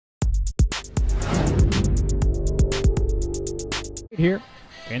here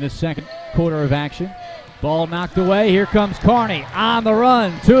in the second quarter of action. Ball knocked away. Here comes Carney on the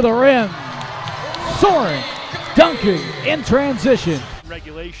run to the rim. Soaring, dunking in transition.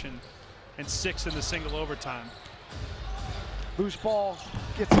 Regulation and 6 in the single overtime. Loose ball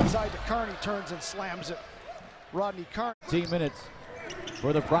gets inside to Carney, turns and slams it. Rodney Carney. 15 minutes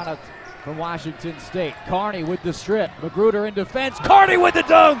for the product from Washington State. Carney with the strip. Magruder in defense. Carney with the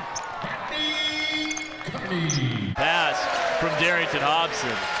dunk. Pass from Darrington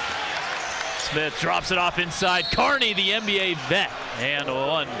Hobson. Smith drops it off inside. Carney, the NBA vet. And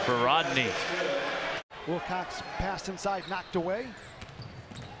one for Rodney. Wilcox passed inside, knocked away.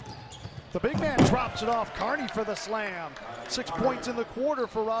 The big man drops it off. Carney for the slam. 6 points in the quarter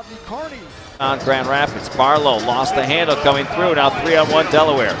for Rodney Carney. On Grand Rapids, Barlow lost the handle coming through. Now 3-on-1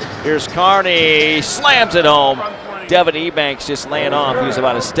 Delaware. Here's Carney, slams it home. Devin Ebanks just laying off. He was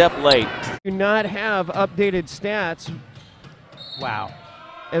about a step late. Do not have updated stats. Wow.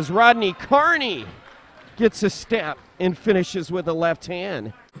 As Rodney Carney gets a step and finishes with a left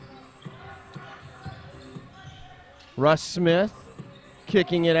hand. Russ Smith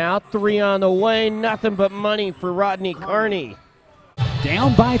kicking it out. 3 on the way. Nothing but money for Rodney Carney.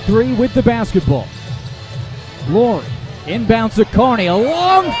 Down by 3 with the basketball. Laurie inbounds to Carney. A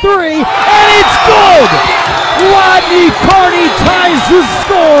long 3, and it's good! Rodney Carney ties the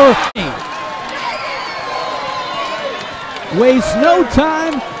score. Wastes no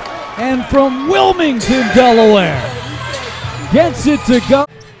time, and from Wilmington, Delaware, gets it to go.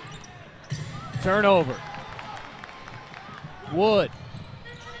 Turnover. Wood.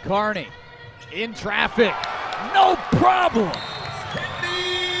 Carney in traffic. No problem.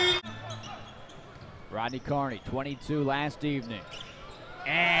 Rodney Carney, 22 last evening.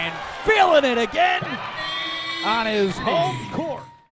 And feeling it again on his home court.